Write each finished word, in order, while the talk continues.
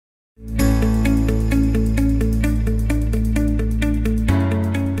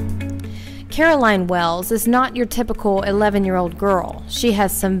Caroline Wells is not your typical 11-year-old girl. She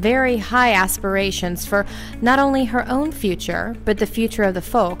has some very high aspirations for not only her own future, but the future of the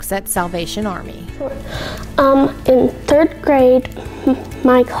folks at Salvation Army. In third grade,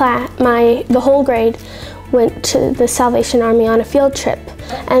 the whole grade went to the Salvation Army on a field trip,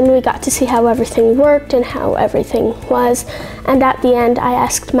 and we got to see how everything worked and how everything was. And at the end, I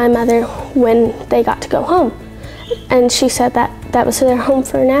asked my mother when they got to go home, and she said that was their home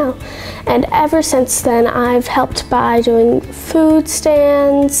for now. And ever since then, I've helped by doing food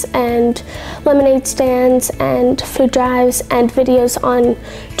stands and lemonade stands and food drives and videos on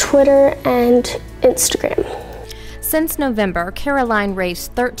Twitter and Instagram. Since November, Caroline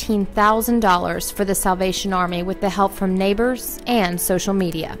raised $13,000 for the Salvation Army with the help from neighbors and social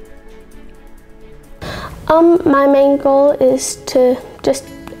media. My main goal is to just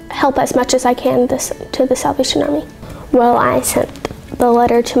help as much as I can to the Salvation Army. Well, I sent the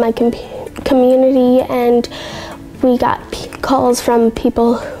letter to my community, and we got calls from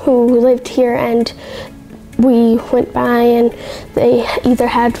people who lived here, and we went by and they either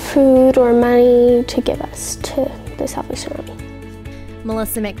had food or money to give us to the Salvation Army.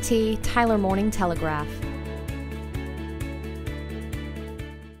 Melissa McT, Tyler Morning Telegraph.